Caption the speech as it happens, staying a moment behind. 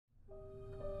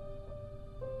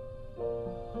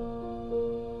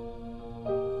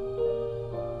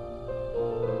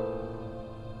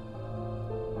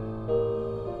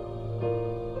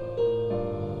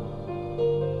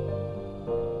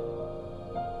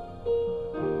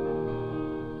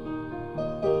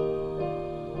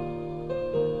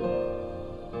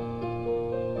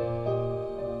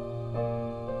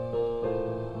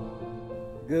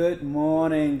Good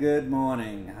morning, good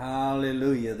morning.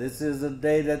 Hallelujah. This is a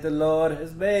day that the Lord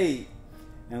has made,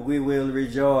 and we will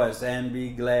rejoice and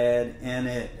be glad in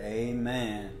it.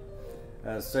 Amen.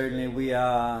 Certainly we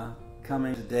are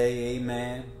coming today,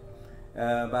 amen,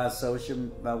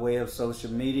 by way of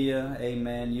social media,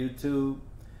 amen, YouTube.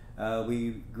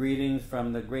 We greetings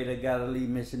from the Greater Galilee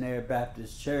Missionary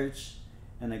Baptist Church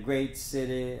in the great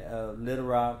city of Little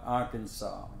Rock,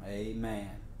 Arkansas.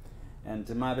 Amen. And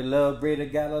to my beloved Greater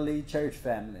Galilee Church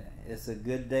family, it's a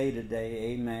good day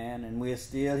today, amen, and we're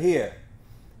still here,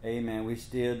 amen. We're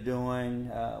still doing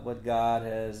what God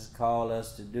has called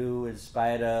us to do in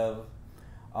spite of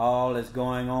all that's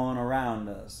going on around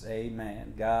us,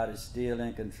 amen. God is still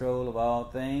in control of all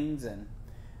things, and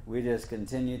we just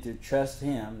continue to trust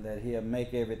Him that He'll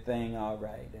make everything all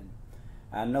right. And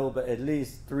I know but at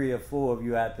least 3 or 4 of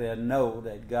you out there know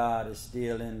that God is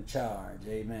still in charge,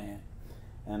 amen.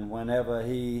 And whenever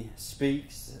He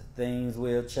speaks, things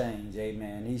will change.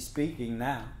 Amen. He's speaking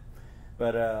now.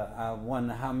 But I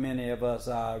wonder how many of us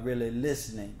are really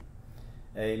listening.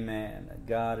 Amen.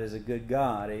 God is a good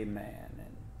God. Amen.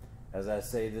 And as I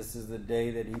say, this is the day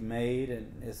that He made,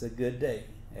 and it's a good day.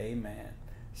 Amen.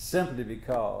 Simply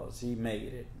because He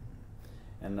made it.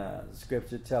 And the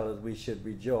Scripture tells us we should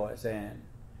rejoice and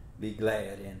be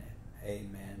glad in it.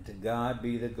 Amen. To God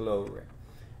be the glory.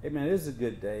 Amen. It is a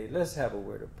good day. Let's have a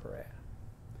word of prayer.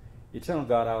 Eternal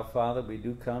God, our Father, we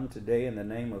do come today in the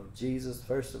name of Jesus.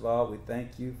 First of all, we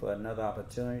thank You for another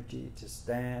opportunity to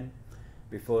stand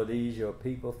before these, Your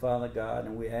people, Father God.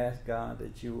 And we ask, God,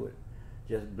 that You would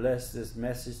just bless this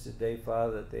message today,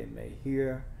 Father, that they may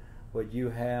hear what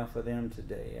You have for them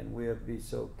today. And we'll be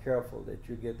so careful that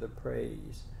You get the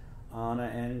praise, honor,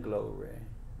 and glory.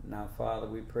 Now, Father,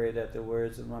 we pray that the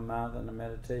words of my mouth and the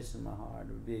meditation of my heart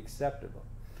would be acceptable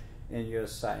in Your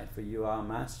sight, for You are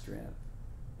my strength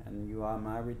and You are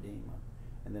my Redeemer.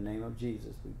 In the name of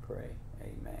Jesus we pray.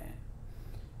 Amen.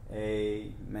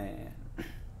 Amen.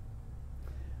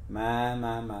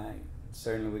 My.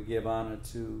 Certainly we give honor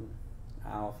to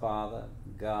our Father,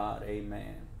 God.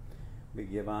 Amen. We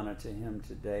give honor to Him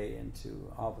today and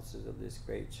to officers of this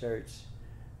great church,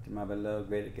 to my beloved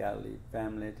Greater Galilee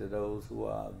family, to those who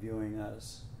are viewing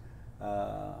us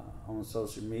on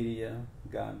social media.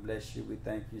 God bless you. We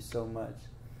thank you so much.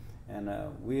 And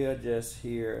we are just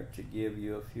here to give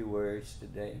you a few words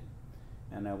today.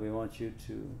 And we want you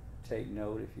to take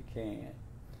note if you can.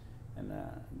 And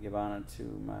give honor to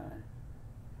my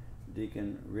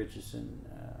Deacon Richardson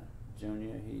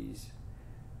Jr. He's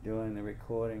doing the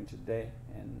recording today.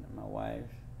 And my wife,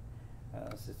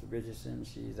 Sister Richardson,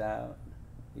 she's out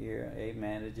here.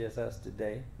 Amen. It's just us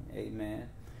today. Amen.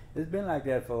 It's been like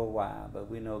that for a while,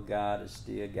 but we know God has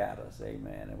still got us,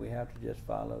 amen. And we have to just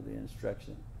follow the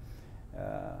instruction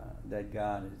that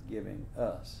God is giving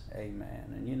us,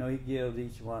 amen. And you know, He gives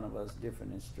each one of us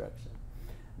different instructions.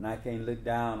 And I can't look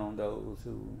down on those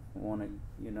who want to,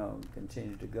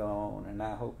 continue to go on. And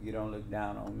I hope you don't look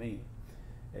down on me,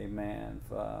 amen,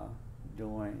 for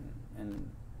doing and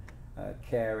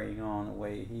carrying on the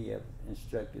way He has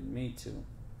instructed me to.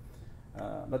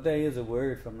 But there is a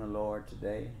word from the Lord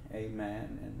today,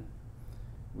 amen. And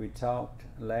we talked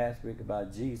last week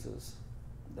about Jesus,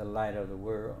 the light of the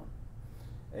world,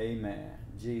 amen.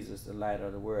 Jesus, the light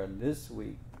of the world. And this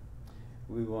week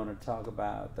we want to talk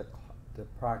about the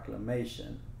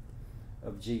proclamation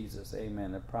of Jesus,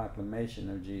 amen. The proclamation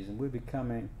of Jesus. We'll be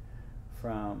coming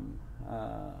from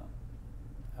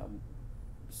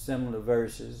similar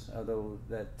verses, although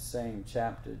that same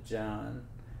chapter, John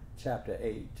chapter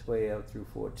 8, 12 through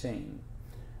 14.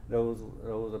 Those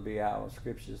will be our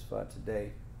scriptures for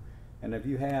today. And if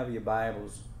you have your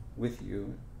Bibles with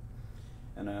you,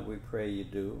 and we pray you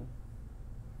do,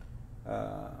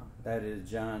 that is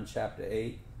John chapter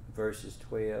 8, verses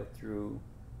 12 through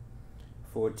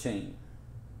 14.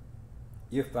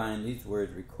 You'll find these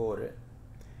words recorded.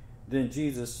 Then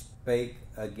Jesus spake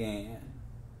again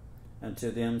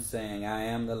unto them, saying, I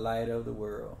am the light of the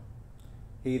world.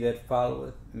 He that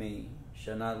followeth me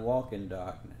shall not walk in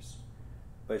darkness,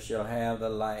 but shall have the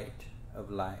light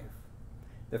of life.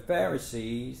 The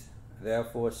Pharisees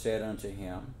therefore said unto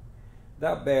Him,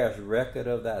 Thou bearest record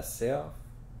of thyself,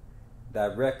 thy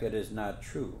record is not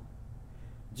true.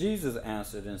 Jesus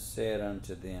answered and said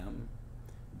unto them,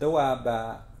 Though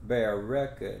I bear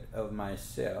record of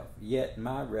myself, yet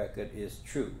my record is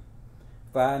true.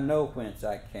 For I know whence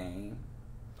I came,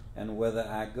 and whither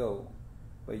I go.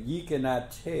 But ye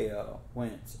cannot tell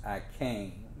whence I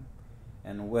came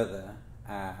and whither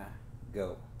I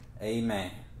go.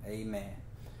 Amen. Amen.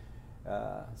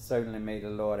 Certainly may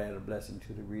the Lord add a blessing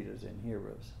to the readers and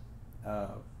hearers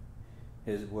of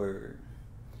His word.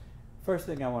 First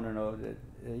thing I want to know that,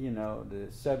 the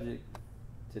subject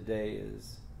today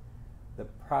is the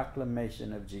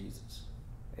proclamation of Jesus.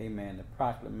 Amen. The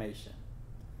proclamation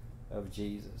of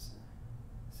Jesus.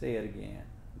 Say it again.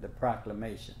 The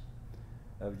proclamation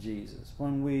of Jesus.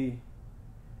 When we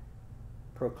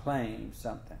proclaim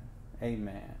something,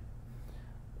 amen,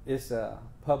 it's a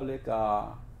public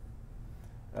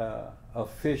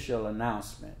official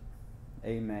announcement.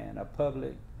 Amen. A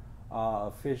public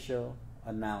official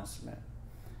announcement.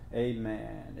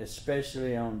 Amen.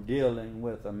 Especially on dealing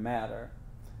with a matter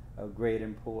of great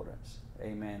importance.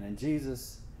 Amen. And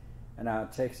Jesus, in our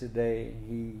text today,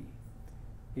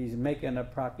 he's making a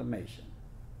proclamation.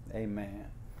 Amen.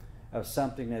 Of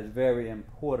something that's very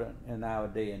important in our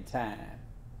day and time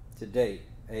today.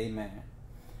 Amen.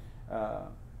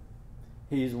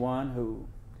 He's one who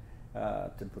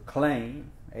to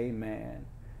proclaim. Amen.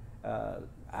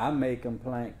 I may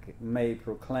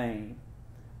proclaim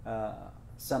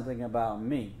something about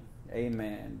me.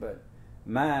 Amen. But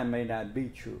mine may not be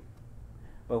true.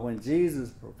 But when Jesus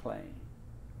proclaimed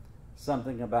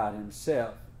something about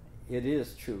himself, it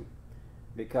is true.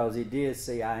 Because he did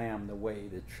say, I am the way,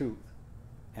 the truth,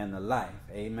 and the life.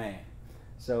 Amen.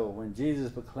 So when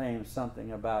Jesus proclaims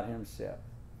something about himself,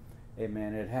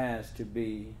 amen, it has to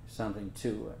be something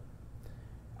to it.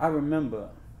 I remember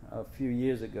a few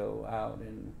years ago out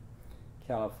in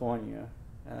California,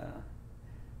 I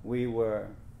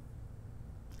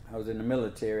was in the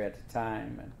military at the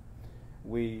time, and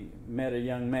we met a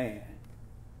young man.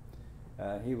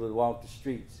 He would walk the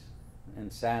streets in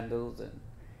sandals and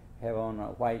have on a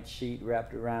white sheet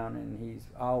wrapped around, and he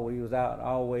was out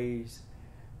always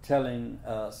telling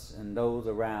us and those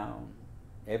around,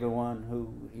 everyone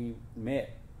who he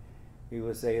met, he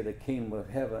would say the kingdom of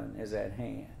heaven is at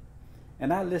hand.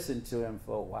 And I listened to him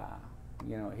for a while.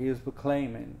 He was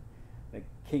proclaiming the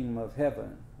kingdom of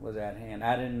heaven was at hand.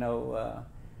 I didn't know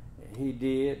he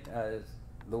did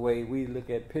the way we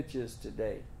look at pictures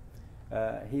today.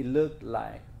 He looked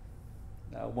like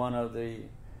one of the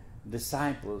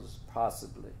disciples,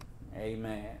 possibly.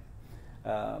 Amen.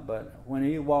 But when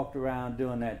he walked around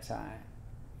during that time,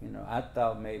 I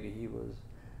thought maybe he was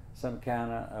some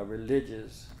kind of a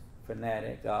religious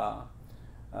fanatic of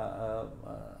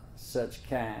such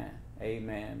kind.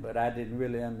 Amen. But I didn't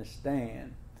really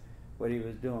understand what he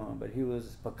was doing. But he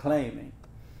was proclaiming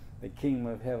the kingdom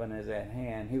of heaven is at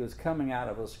hand. He was coming out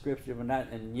of a scripture,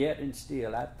 and yet and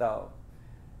still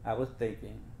I was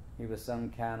thinking he was some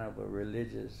kind of a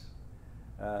religious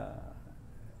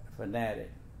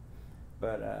fanatic.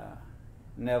 But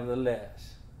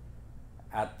nevertheless,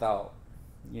 I thought,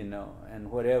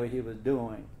 and whatever he was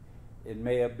doing, it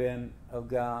may have been of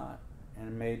God and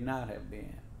it may not have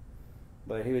been.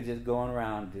 But he was just going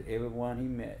around to everyone he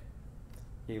met.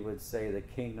 He would say the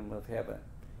kingdom of heaven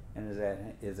and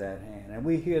is at hand. And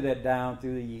we hear that down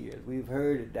through the years. We've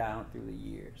heard it down through the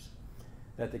years,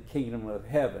 that the kingdom of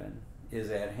heaven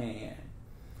is at hand.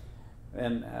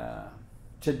 And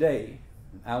today,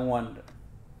 I wonder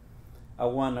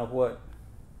what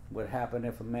would happen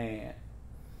if a man,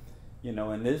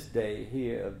 in this day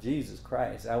here of Jesus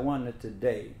Christ, I wonder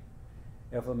today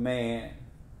if a man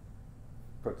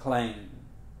proclaimed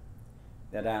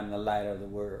that I'm the light of the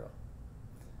world.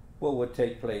 What would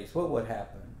take place? What would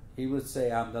happen? He would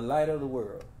say, I'm the light of the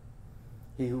world.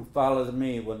 He who follows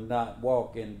me will not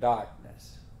walk in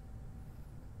darkness.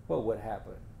 What would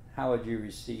happen? How would you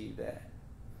receive that?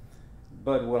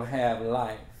 But will have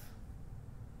life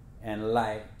and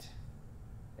light.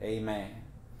 Amen.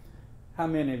 How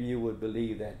many of you would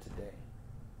believe that today?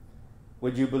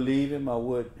 Would you believe him, or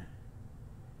would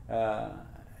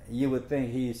you would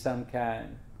think he's some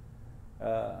kind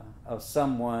of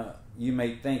someone? You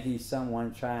may think he's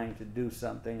someone trying to do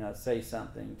something or say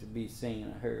something to be seen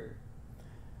or heard.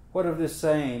 What if this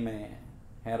same man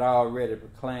had already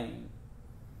proclaimed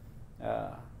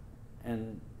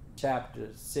in chapter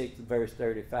 6, verse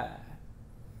 35,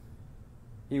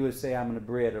 he would say, I'm the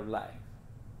bread of life.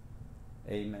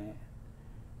 Amen.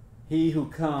 He who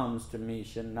comes to me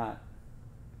shall not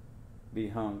be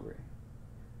hungry.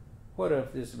 What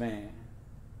if this man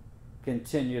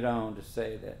continued on to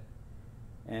say that,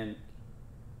 and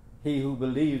he who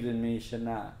believes in me shall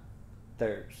not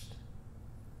thirst?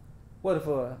 What if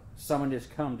someone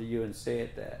just come to you and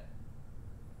said that?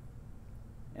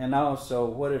 And also,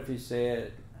 what if he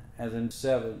said, as in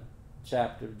 7th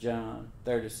chapter of John,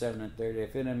 37 and 30,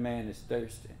 if any man is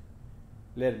thirsty,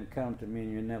 let him come to me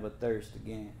and you'll never thirst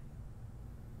again.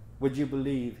 Would you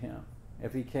believe him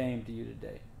if he came to you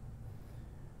today?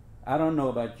 I don't know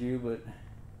about you, but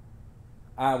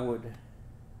I would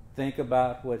think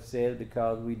about what it says,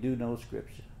 because we do know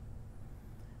Scripture.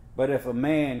 But if a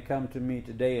man come to me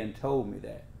today and told me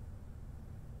that,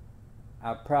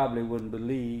 I probably wouldn't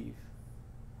believe.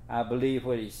 I believe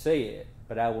what he said,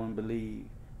 but I wouldn't believe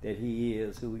that he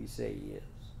is who he say he is.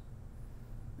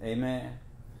 Amen.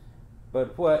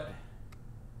 But what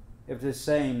if this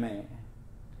same man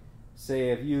say,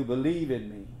 if you believe in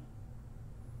me,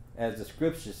 as the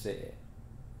scripture said,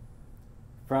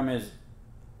 from his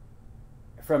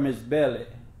belly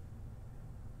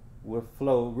will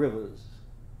flow rivers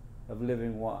of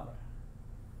living water.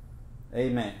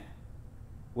 Amen.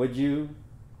 Would you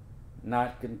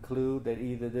not conclude that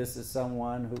either this is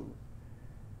someone who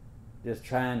just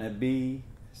trying to be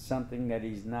something that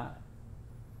he's not?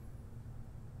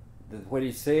 What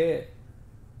he said,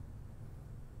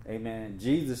 amen,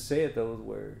 Jesus said those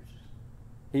words.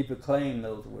 He proclaimed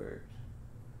those words.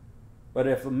 But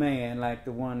if a man like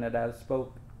the one that I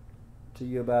spoke to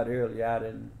you about earlier out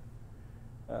in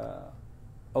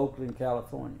Oakland,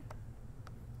 California,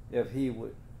 if he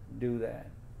would do that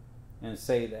and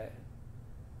say that,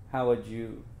 how would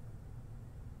you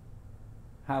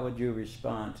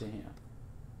respond to him?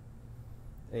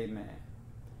 Amen.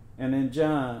 And in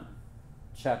John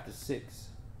chapter 6,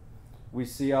 we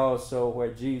see also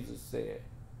where Jesus said,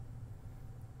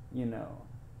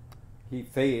 he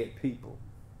fed people,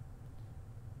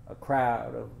 a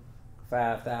crowd of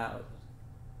 5,000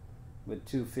 with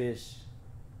 2 fish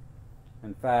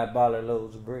and 5 barley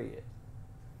loaves of bread.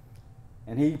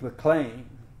 And he proclaimed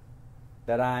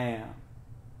that I am,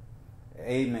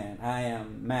 amen, I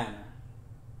am manna,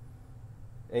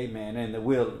 amen, in the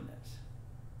wilderness.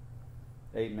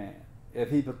 Amen.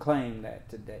 If he proclaimed that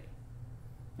today,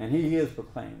 and he is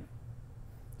proclaiming,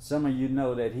 some of you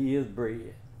know that he is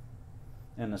bread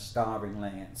in a starving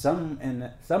land.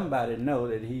 Somebody know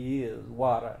that he is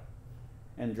water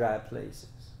in dry places.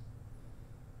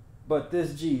 But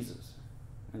this Jesus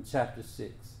in chapter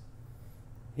 6,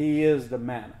 he is the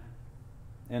manna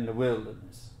in the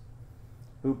wilderness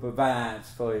who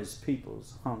provides for his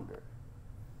people's hunger.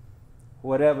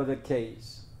 Whatever the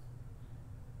case,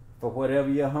 for whatever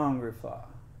you're hungry for,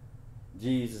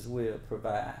 Jesus will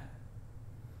provide.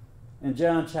 In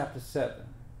John chapter 7,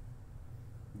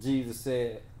 Jesus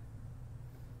said,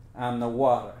 I'm the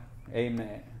water.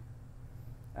 Amen.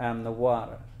 I'm the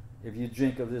water. If you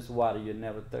drink of this water, you'll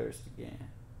never thirst again.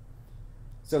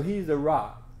 So he's the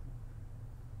rock.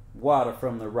 Water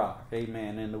from the rock.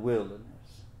 Amen. In the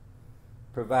wilderness.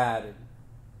 Provided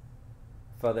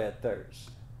for that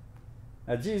thirst.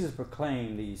 Now Jesus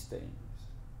proclaimed these things.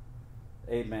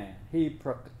 Amen.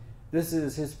 This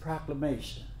is his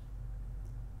proclamation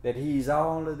that he's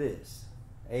all of this.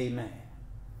 Amen.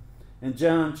 In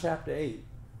John chapter 8,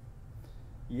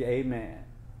 amen,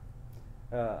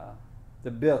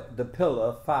 the pillar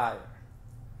of fire.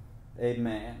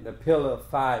 Amen. The pillar of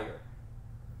fire.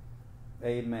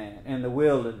 Amen. In the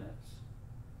wilderness,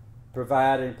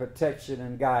 providing protection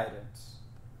and guidance.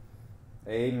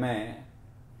 Amen.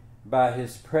 By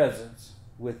his presence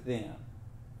with them.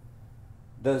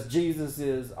 Thus Jesus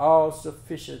is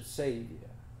all-sufficient Savior,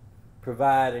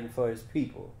 providing for his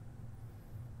people.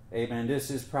 Amen. This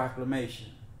is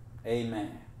proclamation.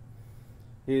 Amen.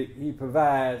 He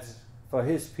provides for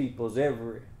his people's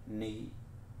every need.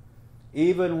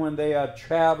 Even when they are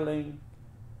traveling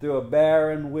through a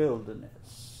barren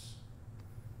wilderness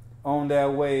on their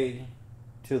way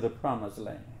to the promised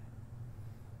land.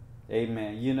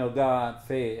 Amen. You know, God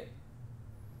fed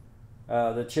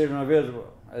the children of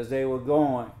Israel as they were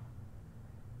going,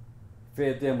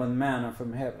 fed them with manna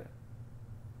from heaven.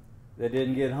 They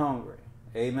didn't get hungry.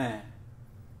 Amen.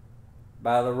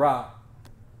 By the rock.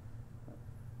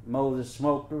 Moses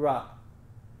smoked the rock,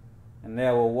 and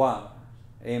there were waters,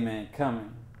 amen,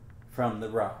 coming from the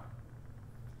rock.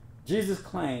 Jesus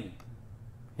claimed,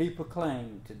 he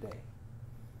proclaimed today,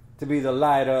 to be the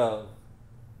light of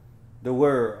the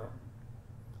world.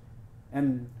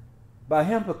 And by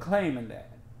him proclaiming that,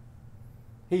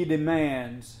 he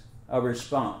demands a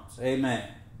response. Amen.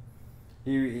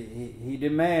 He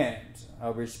demands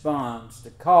a response to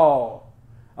call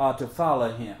or to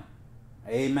follow him.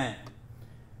 Amen.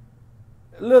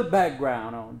 A little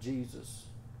background on Jesus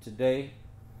today.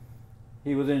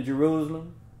 He was in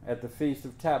Jerusalem at the Feast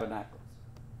of Tabernacles.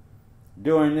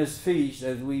 During this feast,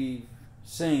 as we've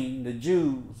seen, the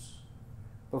Jews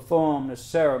performed a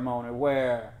ceremony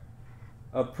where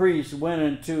a priest went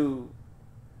into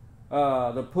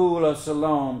the pool of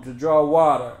Siloam to draw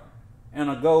water in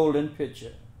a golden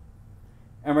pitcher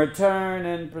and returned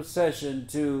in procession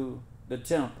to the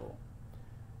temple,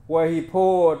 where he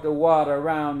poured the water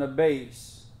around the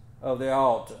base of the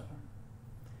altar.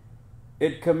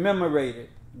 It commemorated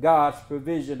God's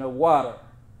provision of water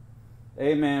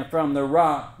Amen. From the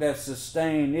rock that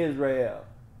sustained Israel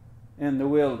in the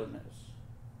wilderness.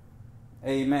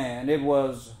 Amen. It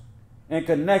was in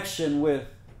connection with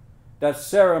that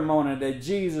ceremony that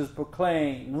Jesus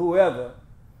proclaimed, whoever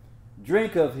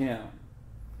drink of him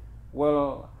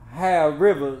will have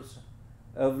rivers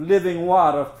of living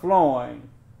water flowing,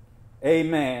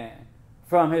 amen,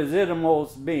 from his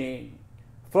innermost being,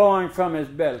 flowing from his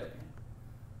belly.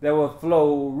 There will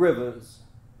flow rivers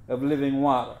of living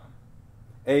water.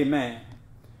 Amen.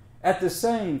 At the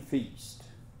same feast,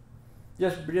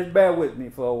 just bear with me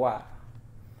for a while.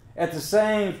 At the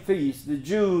same feast, the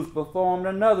Jews performed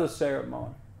another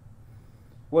ceremony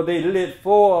where they lit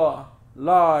 4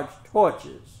 large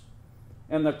torches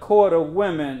in the court of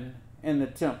women in the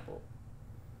temple,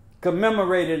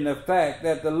 commemorating the fact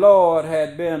that the Lord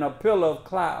had been a pillar of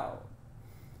cloud.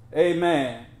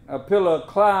 Amen. A pillar of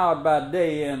cloud by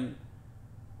day and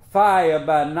fire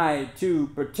by night to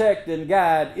protect and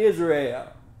guide Israel.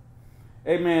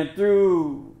 Amen.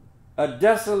 Through a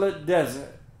desolate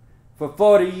desert for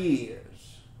 40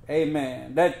 years.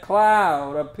 Amen. That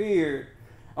cloud appeared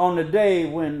on the day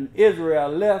when Israel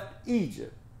left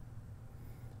Egypt.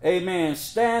 Amen.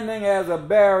 Standing as a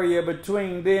barrier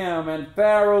between them and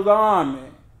Pharaoh's army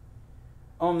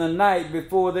on the night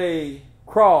before they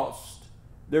crossed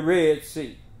the Red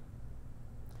Sea.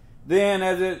 Then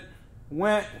as it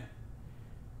went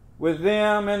with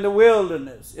them in the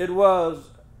wilderness, it was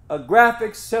a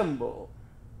graphic symbol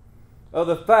of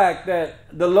the fact that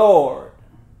the Lord,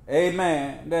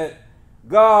 amen, that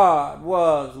God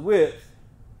was with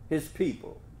his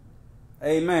people.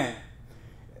 Amen.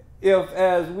 If,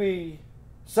 as we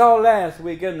saw last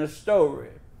week in the story,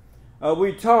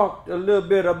 we talked a little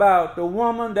bit about the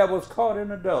woman that was caught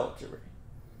in adultery.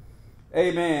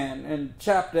 Amen. In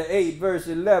chapter 8, verse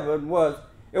 11,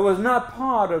 it was not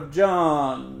part of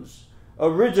John's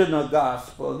original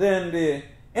gospel. Then the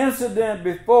incident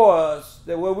before us,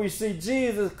 that where we see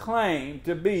Jesus claim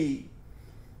to be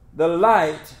the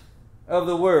light of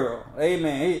the world.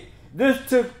 Amen. This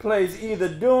took place either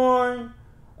during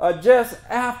or just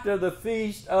after the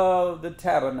Feast of the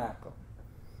Tabernacle.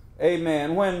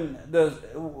 Amen. When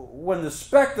the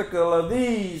spectacle of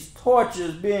these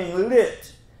torches being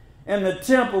lit in the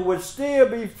temple would still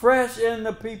be fresh in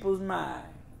the people's mind.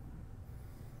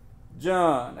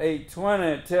 John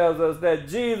 8:20 tells us that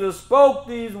Jesus spoke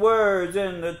these words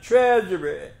in the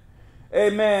treasury,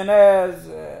 amen, as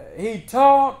he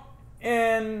taught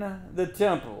in the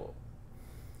temple.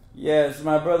 Yes,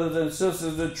 my brothers and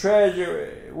sisters, the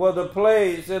treasury was a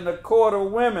place in the court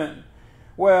of women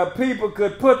where people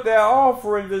could put their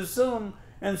offerings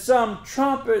in some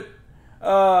trumpet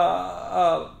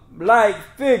like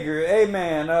figure,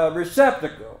 amen,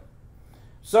 receptacle.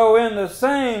 So in the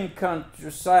same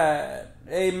countryside,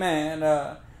 amen,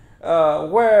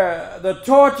 where the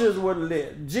torches were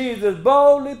lit, Jesus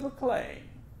boldly proclaimed,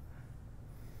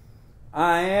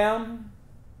 I am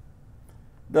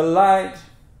the light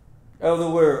of the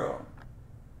world.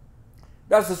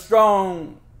 That's a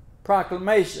strong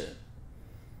proclamation.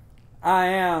 I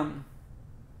am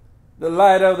the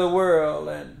light of the world.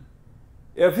 And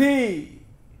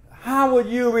how would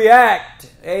you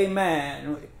react,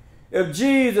 amen, if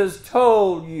Jesus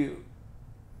told you,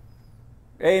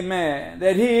 amen,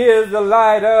 that he is the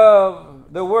light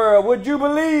of the world? Would you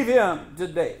believe him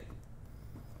today?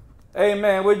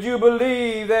 Amen. Would you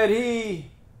believe that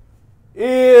he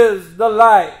is the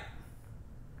light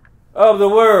of the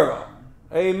world?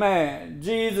 Amen.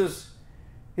 Jesus,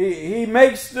 he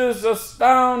makes this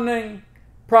astounding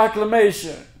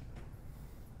proclamation.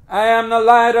 I am the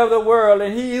light of the world,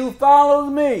 and he who follows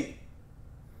me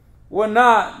will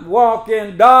not walk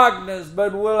in darkness,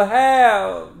 but will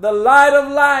have the light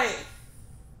of life.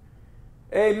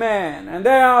 Amen. And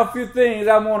there are a few things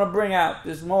I want to bring out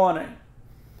this morning,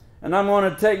 and I'm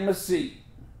going to take my seat.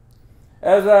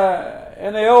 In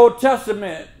the Old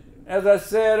Testament, as I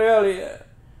said earlier,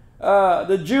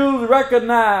 the Jews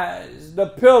recognized the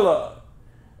pillar,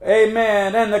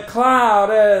 amen, and the cloud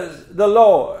as the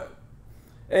Lord.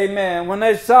 Amen. When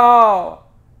they saw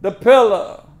the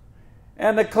pillar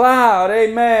and the cloud,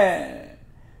 amen,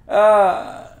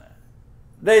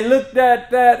 they looked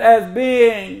at that as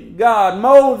being God.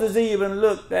 Moses even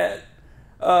looked at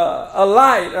a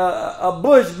light, a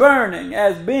bush burning,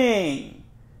 as being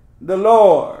the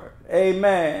Lord.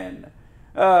 Amen.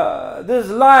 This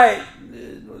light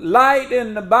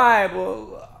in the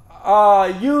Bible are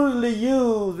usually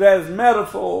used as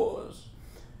metaphors,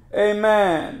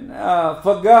 amen,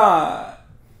 for God.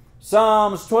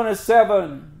 Psalms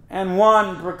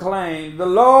 27:1 proclaims, the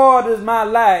Lord is my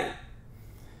light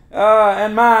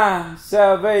and my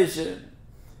salvation.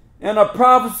 in a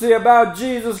prophecy about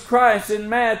Jesus Christ in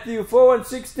Matthew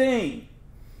 4:16.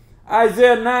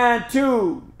 Isaiah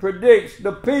 9:2 predicts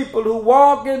the people who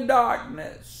walk in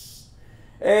darkness,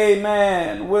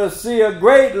 amen, will see a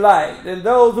great light. And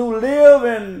those who live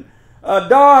in a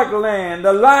dark land,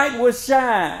 the light will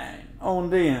shine on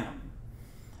them.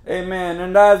 Amen.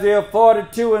 In Isaiah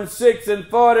 42:6 and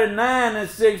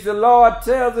 49:6, the Lord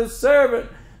tells his servant,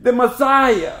 the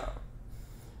Messiah,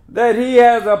 that he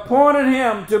has appointed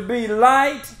him to be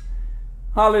light,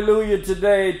 hallelujah,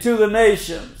 today, to the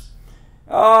nations.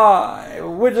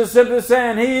 Which is simply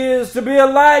saying he is to be a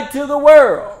light to the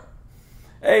world.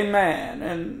 Amen.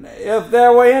 And if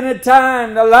there were any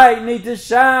time the light need to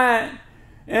shine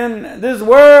in this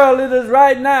world, it is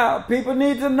right now. People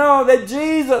need to know that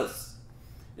Jesus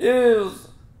is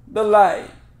the light.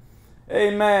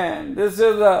 Amen. This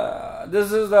is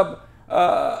a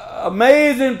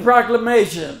amazing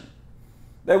proclamation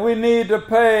that we need to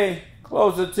pay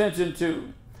close attention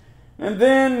to. And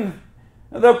then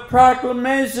the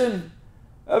proclamation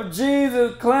of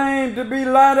Jesus claimed to be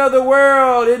light of the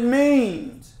world. It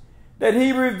means that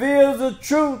he reveals the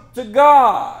truth to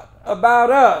God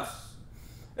about us.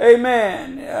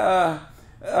 Amen.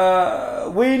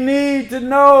 We need to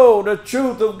know the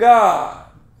truth of God.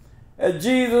 As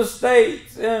Jesus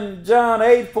states in John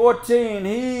 8:14,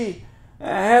 he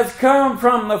has come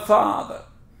from the Father.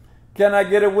 Can I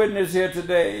get a witness here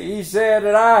today? He said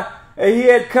that he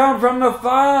had come from the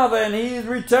Father and he's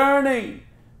returning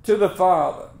to the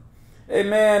Father.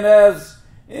 Amen. As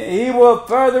he will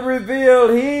further reveal,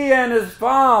 he and his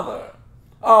Father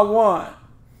are one.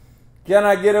 Can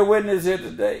I get a witness here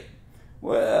today?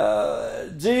 Well,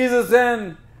 Jesus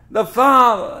and the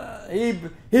Father,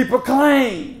 he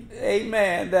proclaimed,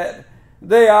 amen, that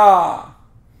they are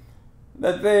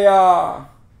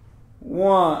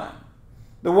one.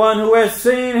 The one who has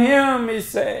seen him, he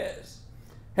says,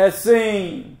 has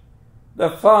seen the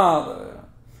Father.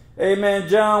 Amen.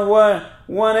 John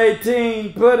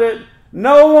 1:18 put it,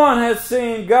 no one has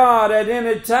seen God at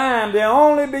any time, the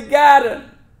only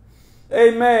begotten,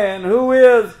 amen, who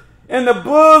is in the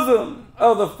bosom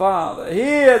of the Father. He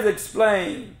is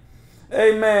explained,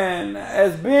 amen,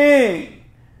 as being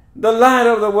the light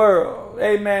of the world.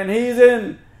 Amen. He's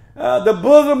in the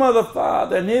bosom of the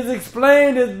Father, and he's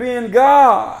explained as being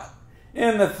God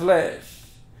in the flesh.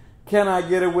 Can I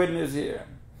get a witness here?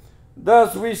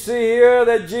 Thus we see here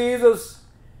that Jesus,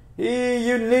 he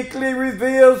uniquely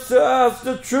reveals to us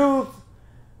the truth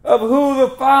of who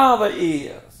the Father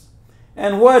is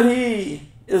and what he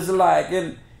is like.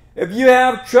 And if you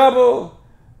have trouble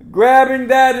grabbing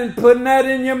that and putting that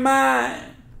in your mind,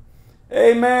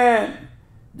 amen,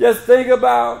 just think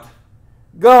about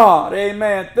God,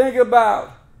 amen. Think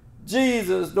about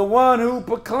Jesus, the one who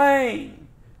proclaimed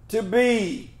to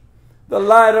be the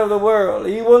light of the world.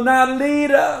 He will not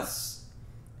lead us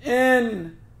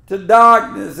into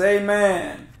darkness,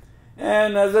 amen.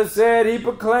 And as I said, he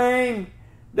proclaimed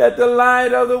that the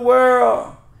light of the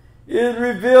world is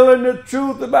revealing the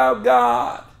truth about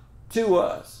God to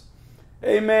us.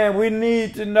 Amen. We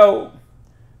need to know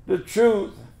the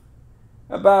truth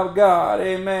about God,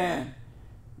 amen.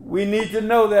 We need to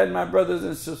know that, my brothers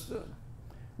and sisters.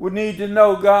 We need to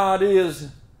know God is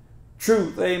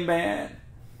truth, amen.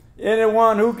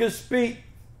 Anyone who can speak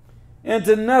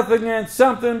into nothing and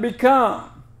something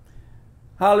become,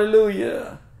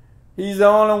 hallelujah, he's the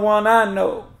only one I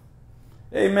know,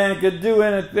 amen, could do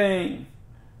anything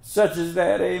such as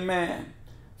that, amen.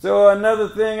 So another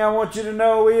thing I want you to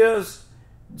know is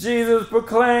Jesus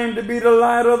proclaimed to be the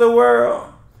light of the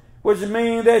world, which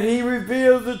means that he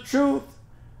reveals the truth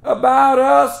about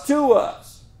us to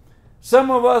us.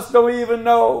 Some of us don't even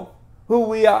know who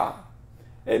we are.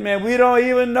 Amen. We don't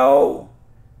even know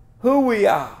who we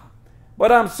are.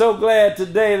 But I'm so glad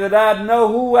today that I know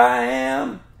who I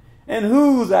am and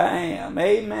whose I am.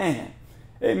 Amen.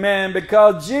 Amen.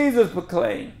 Because Jesus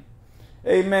proclaimed,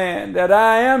 amen, that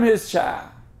I am his child.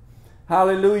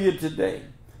 Hallelujah today.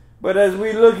 But as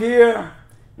we look here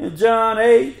in John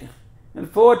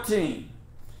 8:14,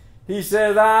 he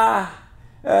says,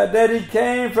 that he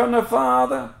came from the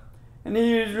Father and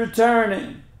he is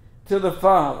returning to the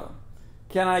Father.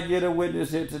 Can I get a witness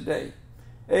here today?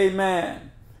 Amen.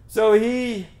 So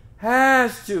he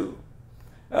has to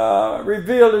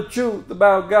reveal the truth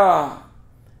about God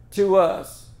to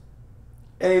us.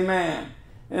 Amen.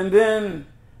 And then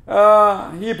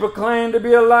he proclaimed to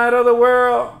be a light of the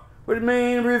world, which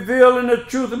means revealing the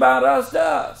truth about us to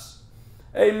us.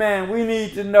 Amen. We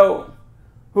need to know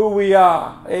who we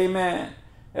are. Amen.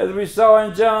 As we saw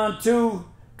in John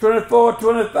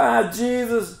 2:24-25,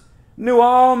 Jesus knew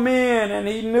all men, and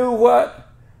he knew what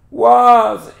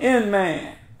was in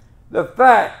man. The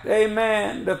fact,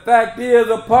 amen, the fact is,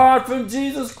 apart from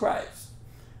Jesus Christ,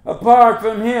 apart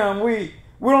from him, we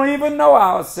don't even know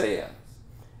ourselves.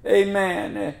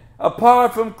 Amen.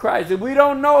 Apart from Christ, if we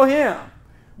don't know him,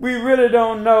 we really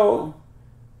don't know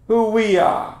who we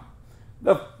are.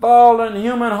 The fallen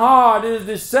human heart is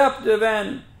deceptive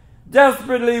and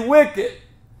desperately wicked.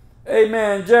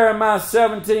 Amen. Jeremiah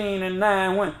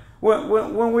 17:9.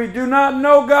 When we do not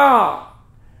know God,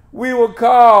 we will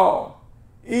call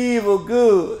evil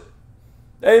good.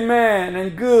 Amen.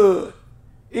 And good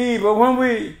evil. When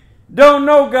we don't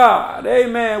know God,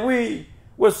 amen, we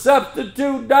will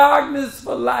substitute darkness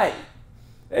for light.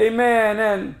 Amen.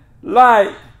 And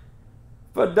light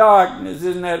for darkness.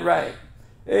 Isn't that right?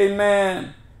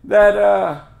 Amen.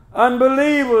 That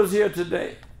unbelievers here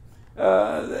today,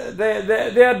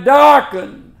 they're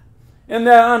darkened in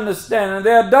their understanding.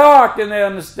 They're dark in their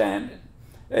understanding.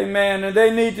 Amen. And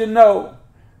they need to know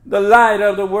the light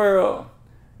of the world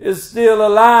is still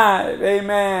alive.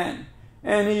 Amen.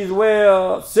 And he's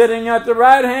well sitting at the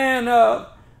right hand of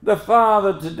the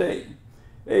Father today.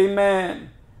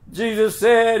 Amen. Jesus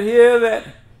said here that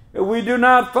if we do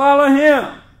not follow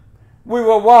him, we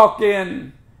will walk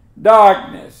in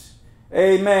darkness.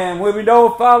 Amen. When we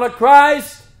don't follow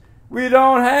Christ, we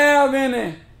don't have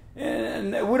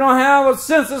we don't have a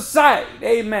sense of sight.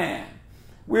 Amen.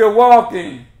 We are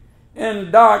walking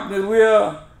in darkness. We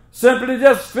are simply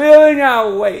just feeling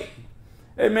our way.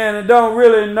 Amen. And don't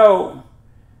really know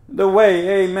the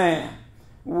way. Amen.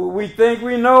 We think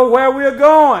we know where we're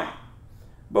going,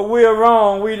 but we are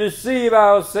wrong. We deceive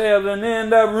ourselves and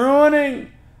end up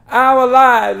ruining our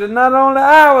lives. And not only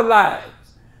our lives,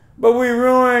 but we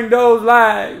ruin those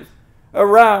lives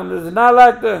around us. And I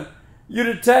like you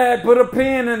to tag, put a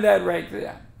pin in that right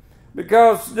there.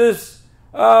 Because this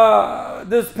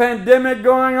pandemic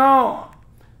going on,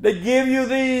 they give you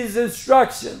these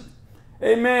instructions.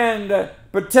 Amen. To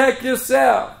protect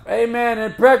yourself. Amen.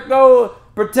 And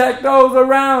protect those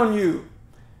around you.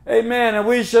 Amen. And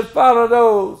we should follow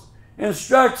those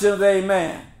instructions.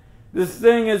 Amen. This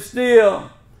thing is still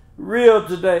real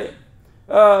today.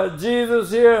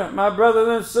 Jesus here, my brothers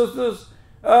and sisters,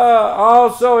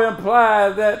 also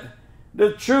implies that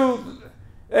the truth,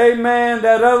 amen,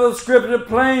 that other scripture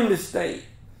plainly state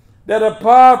that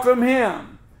apart from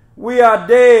him, we are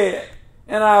dead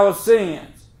in our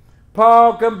sins.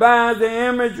 Paul combines the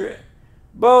imagery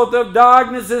both of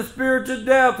darkness and spiritual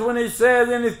death when he says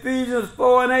in Ephesians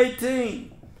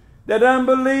 4:18 that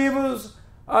unbelievers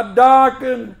are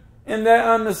darkened in their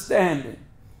understanding.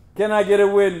 Can I get a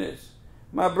witness?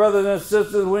 My brothers and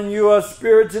sisters, when you are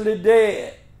spiritually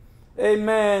dead,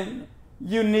 amen,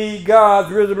 you need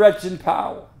God's resurrection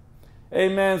power.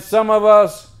 Amen. Some of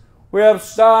us who have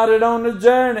started on the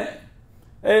journey,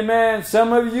 amen,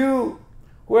 some of you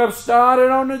who have started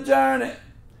on the journey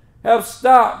have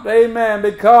stopped, amen,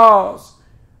 because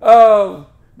of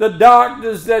the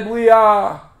darkness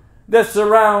that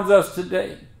surrounds us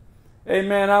today.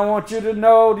 Amen. I want you to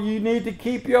know you need to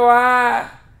keep your eye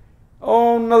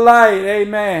on the light.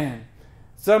 Amen.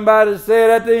 Somebody said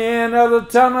at the end of the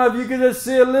tunnel, if you can just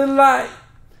see a little light,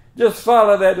 just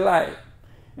follow that light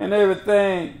and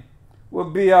everything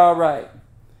will be all right.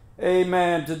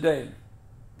 Amen today.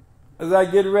 As I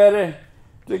get ready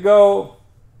to go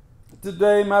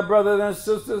today, my brothers and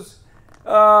sisters,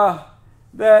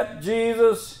 that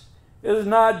Jesus is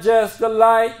not just a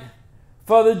light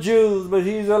for the Jews, but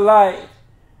he's a light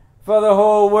for the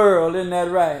whole world. Isn't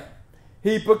that right?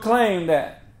 He proclaimed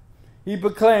that. He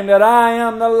proclaimed that I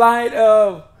am the light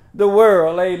of the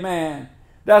world. Amen.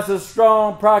 That's a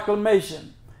strong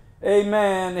proclamation.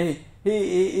 Amen.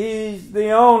 He's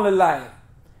the only light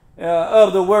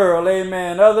of the world.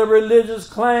 Amen. Other religious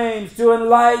claims to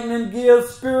enlighten and give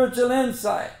spiritual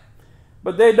insight,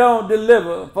 but they don't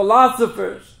deliver.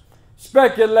 Philosophers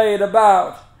speculate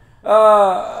about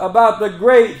the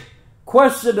great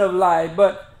question of life,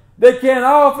 but they can't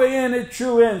offer any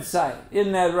true insight.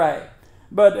 Isn't that right?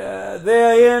 But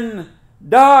they're in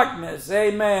darkness.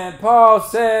 Amen. Paul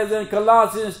says in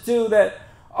Colossians 2 that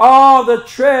all the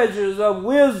treasures of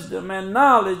wisdom and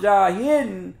knowledge are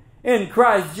hidden in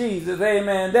Christ Jesus.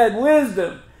 Amen. That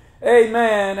wisdom,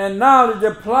 amen, and knowledge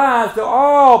applies to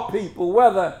all people,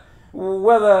 whether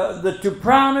the too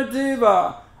primitive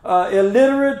or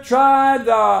illiterate tribes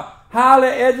or highly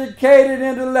educated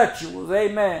intellectuals.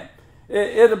 Amen.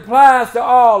 It applies to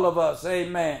all of us.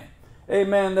 Amen.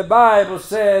 Amen. The Bible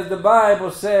says,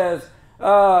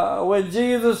 when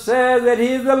Jesus says that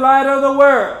he's the light of the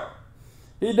world,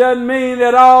 he doesn't mean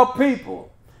that all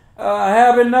people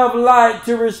have enough light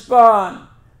to respond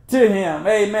to him.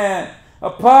 Amen.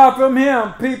 Apart from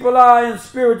him, people are in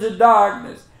spiritual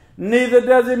darkness. Neither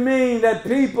does it mean that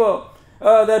people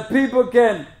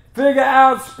can figure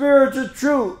out spiritual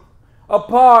truth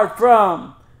apart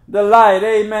from the light.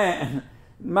 Amen.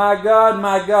 My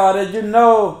God, as you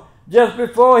know, just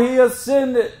before he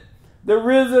ascended, the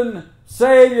risen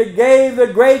Savior gave the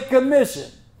Great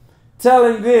Commission,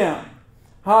 telling them,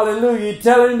 hallelujah,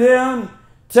 telling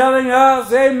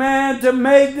us, amen, to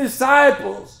make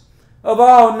disciples of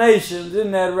all nations.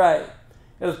 Isn't that right?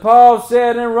 As Paul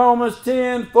said in Romans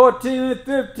 10, 14 and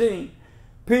 15,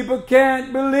 people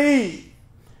can't believe.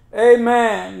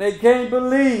 Amen. They can't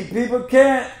believe. People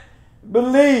can't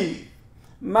believe.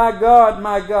 My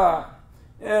God.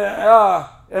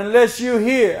 Unless you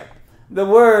hear the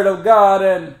word of God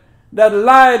and that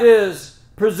light is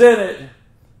presented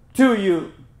to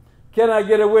you. Can I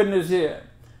get a witness here?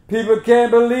 People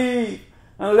can't believe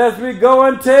unless we go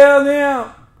and tell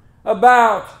them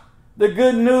about the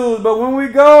good news. But when we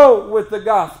go with the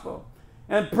gospel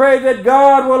and pray that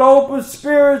God will open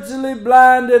spiritually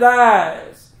blinded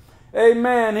eyes,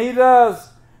 amen, he does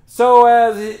so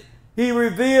as he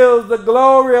reveals the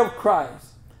glory of Christ.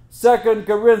 2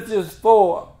 Corinthians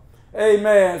 4,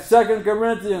 amen. 2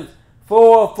 Corinthians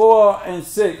 4 and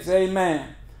 6,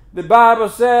 amen. The Bible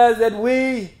says that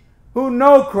we who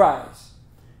know Christ,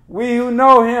 we who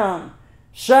know him,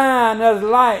 shine as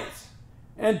lights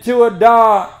into a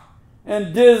dark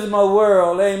and dismal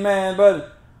world, amen.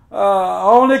 But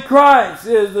only Christ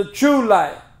is the true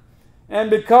light. And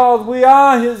because we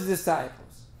are his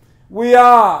disciples, we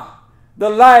are the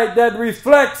light that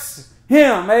reflects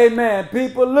him, amen.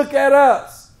 People look at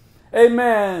us,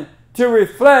 amen, to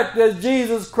reflect as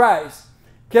Jesus Christ.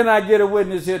 Can I get a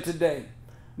witness here today?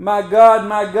 My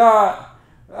God,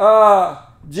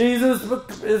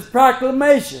 Jesus'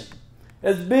 proclamation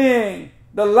as being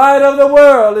the light of the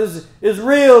world is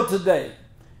real today.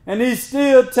 And he's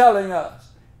still telling us,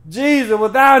 Jesus,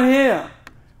 without him,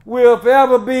 will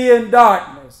forever be in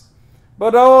darkness.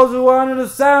 But those who are under the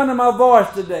sound of my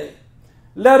voice today,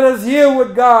 let us hear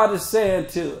what God is saying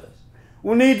to us.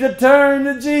 We need to turn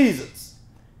to Jesus.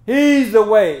 He's the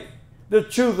way, the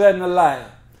truth, and the life.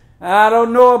 And I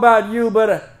don't know about you,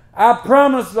 but I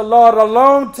promised the Lord a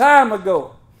long time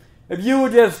ago, if you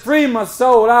would just free my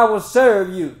soul, I will serve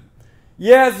you.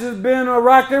 Yes, it's been a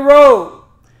rocky road.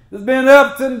 It's been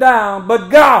ups and downs, but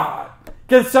God,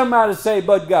 can somebody say,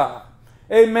 but God?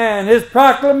 Amen. His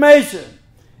proclamation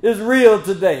is real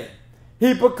today.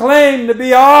 He proclaimed to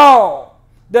be all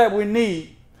that we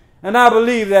need. And I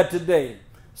believe that today.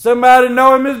 Somebody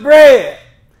know him as bread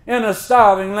in a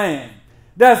starving land.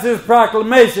 That's his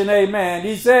proclamation, amen.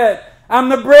 He said, I'm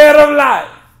the bread of life.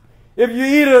 If you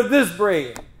eat of this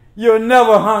bread, you'll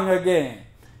never hunger again.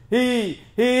 He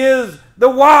is the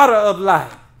water of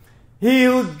life. He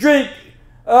who drinks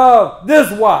of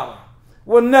this water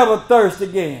will never thirst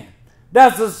again.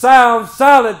 That's a sound,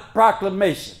 solid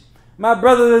proclamation. My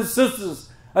brothers and sisters,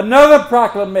 another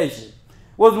proclamation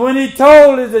was when he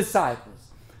told his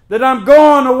disciples that I'm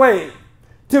going away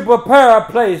to prepare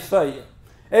a place for you.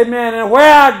 Amen. And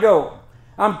where I go,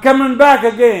 I'm coming back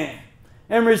again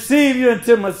and receive you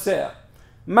into myself.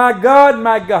 My God,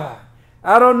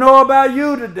 I don't know about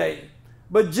you today,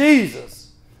 but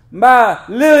Jesus, my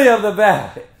lily of the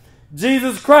valley,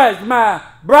 Jesus Christ, my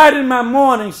bright and my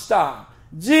morning star,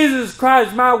 Jesus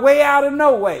Christ, my way out of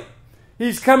no way.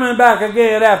 He's coming back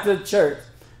again after the church.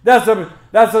 That's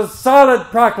a solid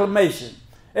proclamation.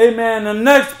 Amen. The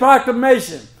next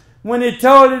proclamation, when he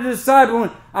told his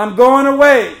disciples, I'm going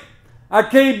away. I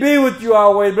can't be with you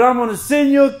always, but I'm going to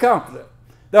send you a comforter,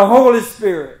 the Holy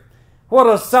Spirit. What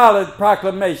a solid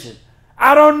proclamation.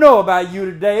 I don't know about you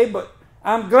today, but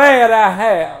I'm glad I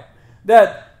have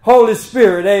that Holy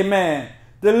Spirit, amen,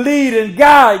 to lead and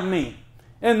guide me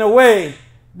in the way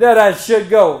that I should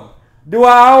go. Do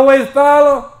I always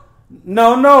follow?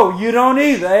 No, you don't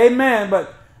either, amen.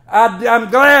 But I'm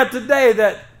glad today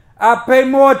that I pay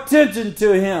more attention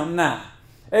to him now,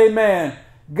 amen.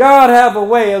 God have a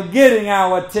way of getting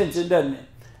our attention, doesn't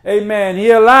he? Amen.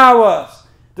 He allow us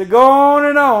to go on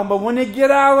and on, but when he get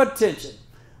our attention,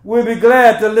 we'll be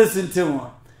glad to listen to him.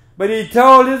 But he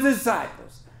told his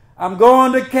disciples, I'm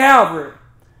going to Calvary.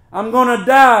 I'm going to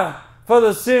die for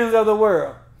the sins of the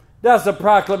world. That's a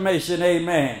proclamation,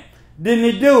 amen. Didn't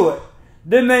he do it?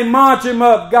 Didn't they march him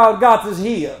up Golgotha's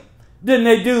hill? Didn't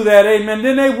they do that, amen?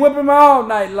 Didn't they whip him all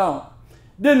night long?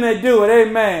 Didn't they do it,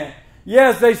 amen?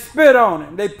 Yes, they spit on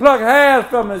him. They plucked hairs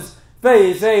from his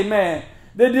face, amen.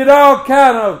 They did all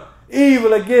kind of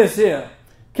evil against him.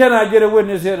 Can I get a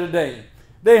witness here today?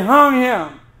 They hung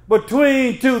him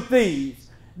between two thieves.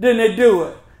 Didn't they do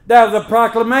it? That was a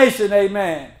proclamation,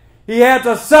 amen. He had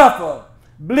to suffer,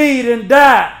 bleed, and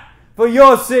die for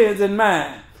your sins and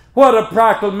mine. What a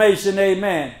proclamation,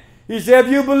 amen. He said,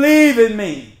 if you believe in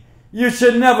me, you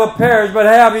should never perish but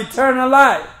have eternal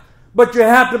life. But you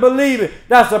have to believe it.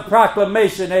 That's a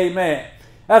proclamation, amen.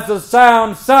 That's a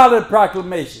sound, solid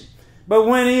proclamation. But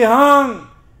when he hung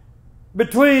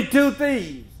between two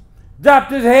thieves,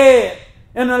 dropped his head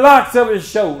in the locks of his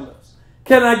shoulders.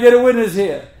 Can I get a witness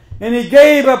here? And he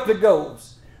gave up the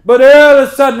ghost. But early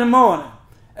Sunday morning,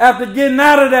 after getting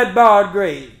out of that barred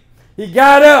grave, he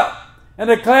got up and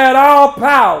declared all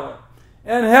power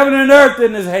and heaven and earth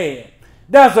in his hand.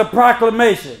 That's a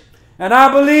proclamation. And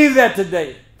I believe that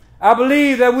today. I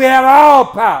believe that we have all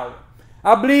power.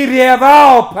 I believe he has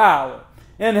all power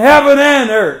in heaven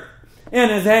and earth in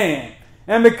his hand.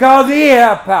 And because he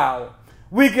has power,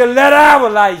 we can let our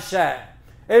light shine.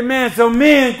 Amen. So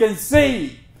men can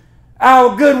see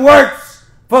our good works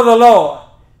for the Lord.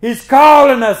 He's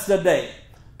calling us today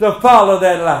to follow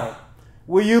that light.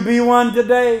 Will you be one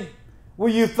today?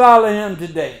 Will you follow him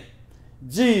today?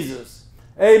 Jesus.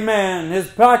 Amen. His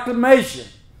proclamation.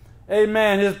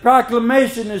 Amen. His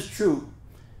proclamation is true.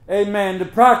 Amen. The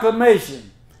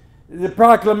proclamation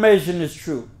is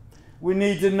true. We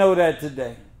need to know that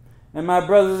today. And my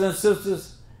brothers and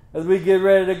sisters, as we get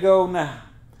ready to go now,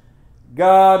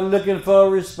 God looking for a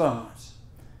response.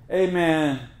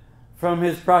 Amen. From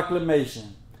his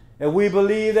proclamation. If we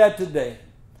believe that today,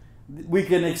 we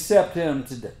can accept him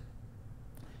today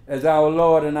as our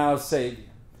Lord and our Savior.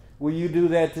 Will you do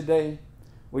that today?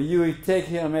 Will you take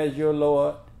him as your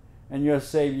Lord and your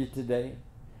Savior today?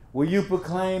 Will you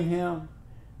proclaim him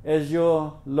as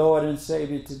your Lord and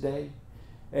Savior today?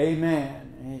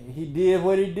 Amen. He did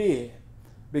what he did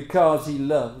because he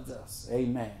loves us.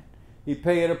 Amen. He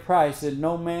paid a price that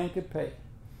no man could pay.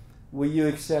 Will you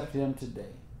accept him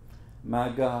today? My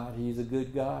God, he's a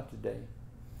good God today.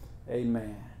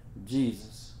 Amen.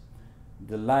 Jesus,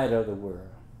 the light of the world.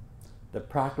 The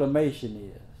proclamation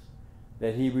is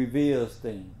that he reveals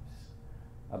things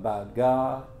about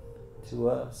God to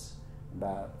us,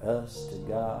 about us to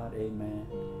God. Amen.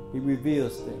 He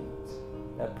reveals things.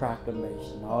 That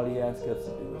proclamation. All he asks us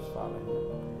to do is follow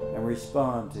him and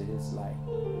respond to his light.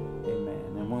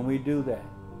 Amen. And when we do that,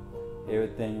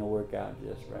 everything will work out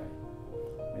just right.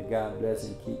 May God bless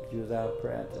and keep you as our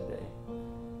prayer today.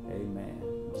 Amen.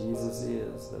 Jesus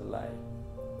is the light.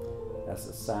 That's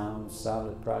a sound,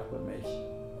 solid proclamation.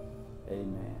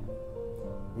 Amen.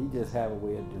 He just have a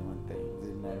way of doing things,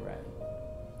 isn't that right?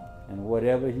 And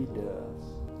whatever he does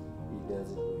it well.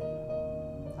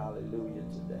 Hallelujah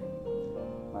today.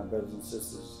 My brothers and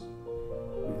sisters,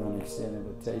 we're going to extend an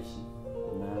invitation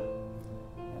now.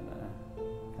 And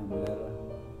come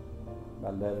by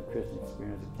letter Christian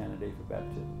Experience, a candidate for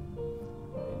baptism.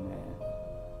 Amen.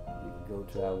 You can go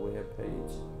to our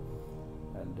webpage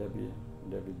at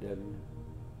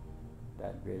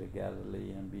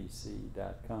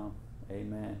www.greatergalileembc.com.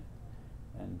 Amen.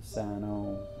 And sign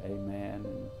on. Amen.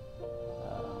 And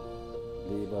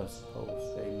leave us a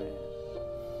post. Amen.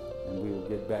 And we will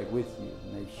get back with you.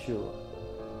 Make sure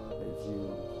that you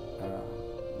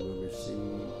will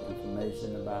receive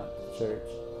information about the church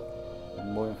and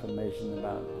more information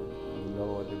about the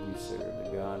Lord that we serve, the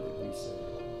God that we serve.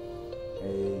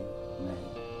 Amen.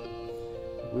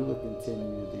 We will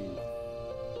continue the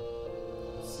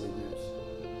series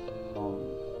on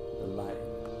the light,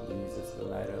 Jesus, the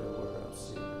light of the world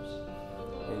series.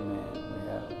 Amen. We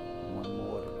have one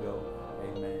more to go.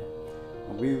 Amen.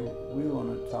 And we want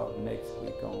to talk next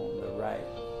week on the right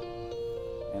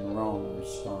and wrong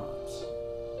response.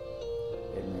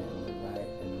 Amen. The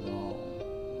right and wrong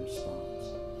response.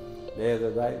 There's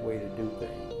a right way to do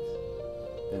things,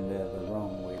 then there's a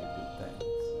wrong way to do things.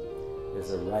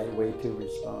 There's a right way to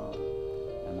respond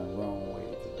and a wrong way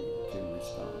to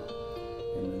respond.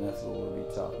 And that's what we'll be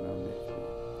talking on next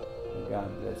week. And God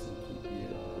bless and keep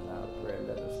you in our prayer.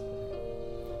 Let us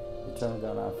pray. Eternal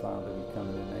God, our Father, we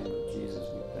come in the name of Jesus.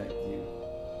 We thank you.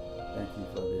 Thank you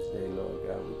for this day, Lord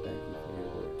God. We thank you for your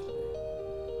word today.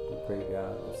 We pray,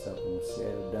 God, that something was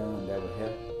said or done that would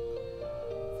help,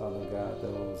 Father God,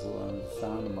 those who are under the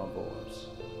sound of my voice.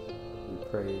 We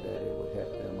pray that it would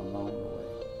help them along the way.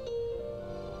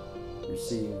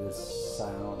 Receive this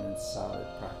sound and solid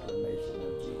proclamation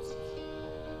of Jesus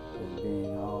as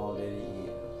being all that he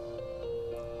is.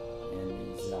 And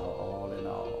he's our all in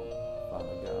all.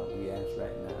 Father God, we ask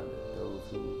right now that those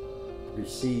who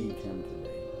received him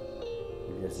today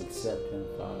would just accept him,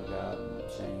 Father God, and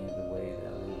change the way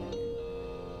they're living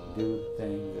and do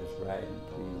things that's right and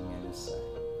pleasing in his sight.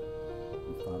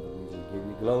 And Father, we just give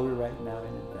you glory right now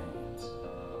in advance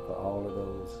for all of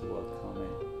those who are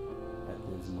coming at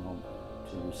this moment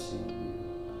to receive you,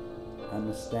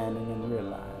 understanding and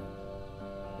realizing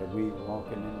that we're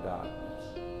walking in darkness.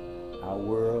 Our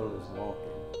world is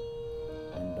walking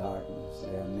in darkness.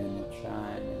 There are many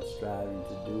trying and striving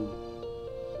to do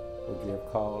what you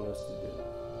have called us to do.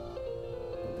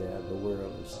 But the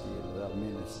world is still, there are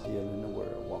many still in the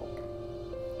world walking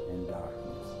in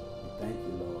darkness. We thank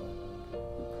you, Lord,